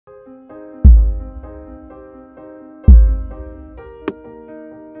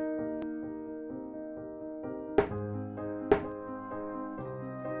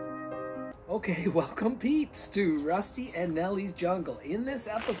Okay, welcome peeps to Rusty and Nellie's Jungle. In this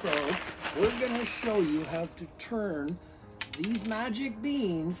episode, we're going to show you how to turn these magic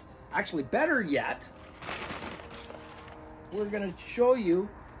beans, actually better yet, we're going to show you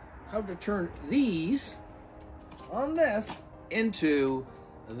how to turn these on this into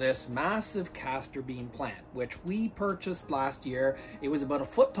this massive castor bean plant, which we purchased last year. It was about a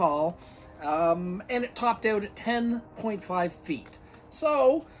foot tall, and it topped out at 10.5 feet.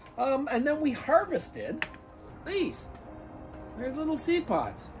 So, and then we harvested these. They're little seed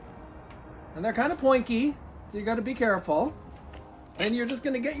pods. And they're kind of pointy, so you got to be careful. And you're just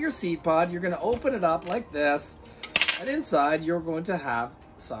going to get your seed pod. You're going to open it up like this. And inside, you're going to have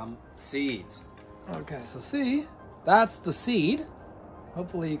some seeds. Okay, so see, that's the seed.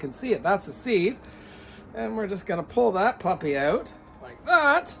 Hopefully you can see it. That's the seed. And we're just going to pull that puppy out like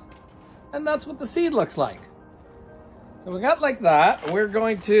that. And that's what the seed looks like. So we got like that. We're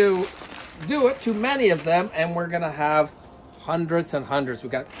going to do it to many of them, and we're going to have hundreds and hundreds. We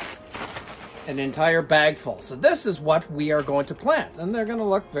got an entire bag full. So this is what we are going to plant, and they're going to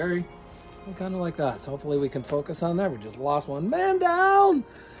look very kind of like that. So hopefully we can focus on that. We just lost one man down.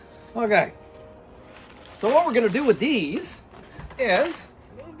 Okay. So what we're going to do with these is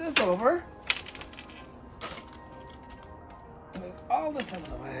move this over. Move all this out of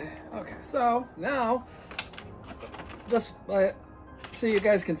the way. Okay. So now, just so you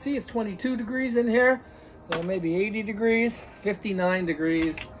guys can see, it's 22 degrees in here, so maybe 80 degrees, 59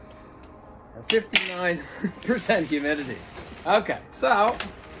 degrees, or 59% humidity. Okay, so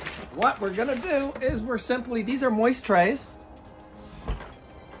what we're gonna do is these are moist trays,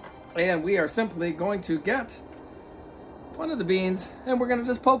 and we are simply going to get one of the beans, and we're gonna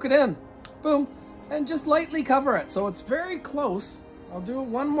just poke it in, boom, and just lightly cover it, so it's very close. I'll do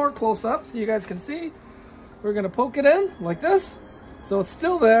one more close-up so you guys can see. We're going to poke it in like this, so it's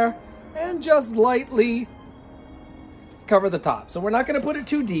still there, and just lightly cover the top. So we're not going to put it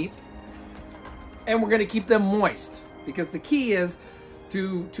too deep, and we're going to keep them moist, because the key is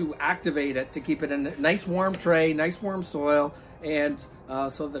to activate it, to keep it in a nice warm tray, nice warm soil, and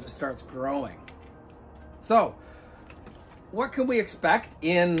so that it starts growing. So what can we expect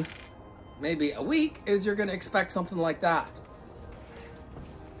in maybe a week is you're going to expect something like that.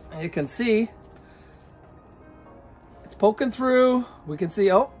 And you can see poking through. We can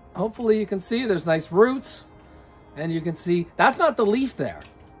see, oh, hopefully you can see there's nice roots, and you can see that's not the leaf there,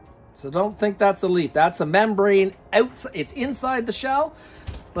 so don't think that's a leaf. That's a membrane outside. It's inside the shell,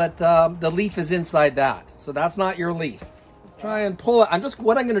 but the leaf is inside that, so that's not your leaf. Let's try and pull it.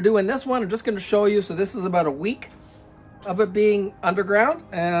 What I'm going to do in this one, I'm just going to show you. So this is about a week of it being underground,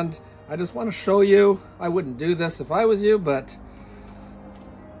 and I just want to show you. I wouldn't do this if I was you, but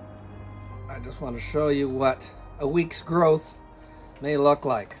I just want to show you what a week's growth may look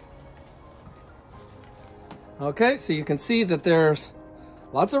like. Okay, so you can see that there's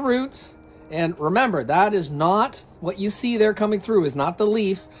lots of roots, and remember, that is not what you see there coming through, is not the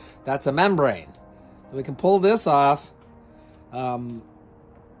leaf. That's a membrane. We can pull this off. So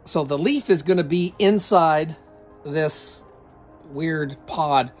the leaf is going to be inside this weird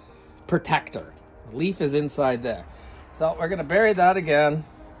pod protector. The leaf is inside there. So we're going to bury that again.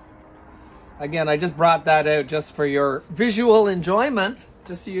 Again, I just brought that out just for your visual enjoyment,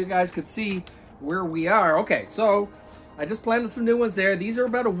 just so you guys could see where we are. Okay, so I just planted some new ones there. These are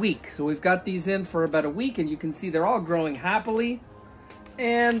about a week. So we've got these in for about a week, and you can see they're all growing happily.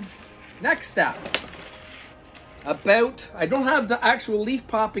 And next step, I don't have the actual leaf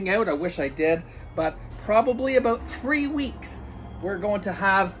popping out. I wish I did, but probably about 3 weeks, we're going to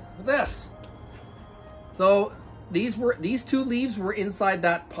have this. So these two leaves were inside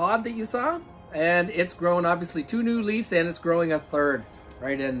that pod that you saw, and it's grown obviously 2 new leaves, and it's growing a 3rd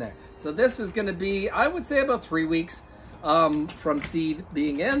right in there. So this is going to be, I would say, about 3 weeks from seed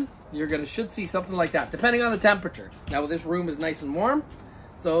being in. You're should see something like that, depending on the temperature. Now this room is nice and warm,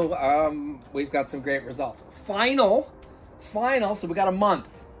 so we've got some great results. Final, so we got a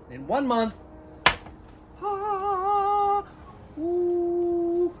month. In 1 month,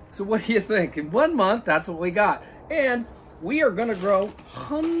 so what do you think? In 1 month, that's what we got. And we are going to grow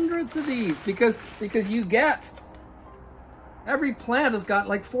hundreds of these, because you get, every plant has got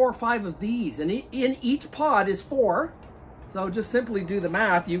like 4 or 5 of these, and in each pod is 4. So just simply do the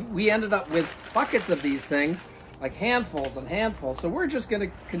math. We ended up with buckets of these things, like handfuls and handfuls. So we're just going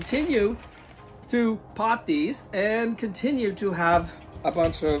to continue to pot these and continue to have a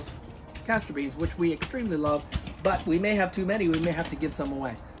bunch of castor beans, which we extremely love, but we may have too many. We may have to give some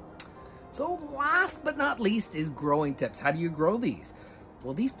away. So last but not least is growing tips. How do you grow these?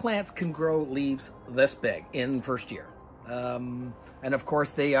 Well, these plants can grow leaves this big in first year. And of course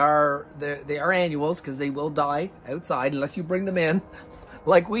they are annuals because they will die outside unless you bring them in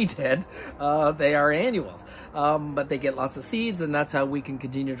like we did. They are annuals, but they get lots of seeds, and that's how we can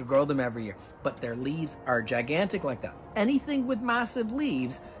continue to grow them every year. But their leaves are gigantic like that. Anything with massive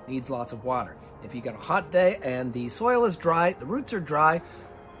leaves needs lots of water. If you got a hot day and the soil is dry, the roots are dry,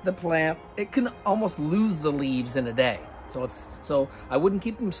 the plant, it can almost lose the leaves in a day. So I wouldn't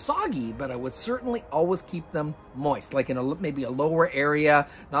keep them soggy, but I would certainly always keep them moist, like in maybe a lower area,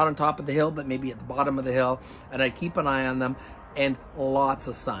 not on top of the hill, but maybe at the bottom of the hill. And I'd keep an eye on them, and lots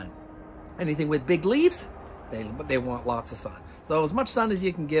of sun. Anything with big leaves, they want lots of sun. So as much sun as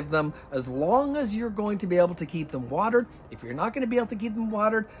you can give them, as long as you're going to be able to keep them watered. If you're not going to be able to keep them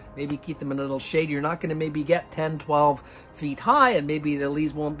watered, maybe keep them in a little shade. You're not going to maybe get 10, 12 feet high, and maybe the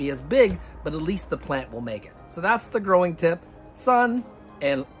leaves won't be as big, but at least the plant will make it. So that's the growing tip: sun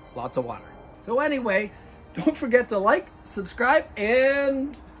and lots of water. So anyway, don't forget to like, subscribe,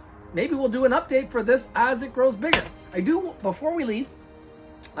 and maybe we'll do an update for this as it grows bigger. Before we leave,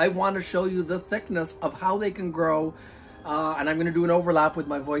 I want to show you the thickness of how they can grow. And I'm going to do an overlap with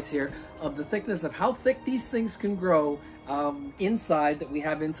my voice here of the thickness of how thick these things can grow inside, that we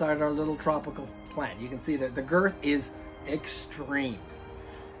have inside our little tropical plant. You can see that the girth is extreme.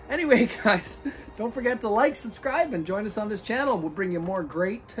 Anyway, guys, don't forget to like, subscribe, and join us on this channel. We'll bring you more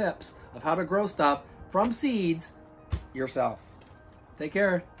great tips of how to grow stuff from seeds yourself. Take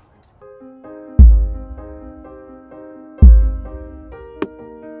care.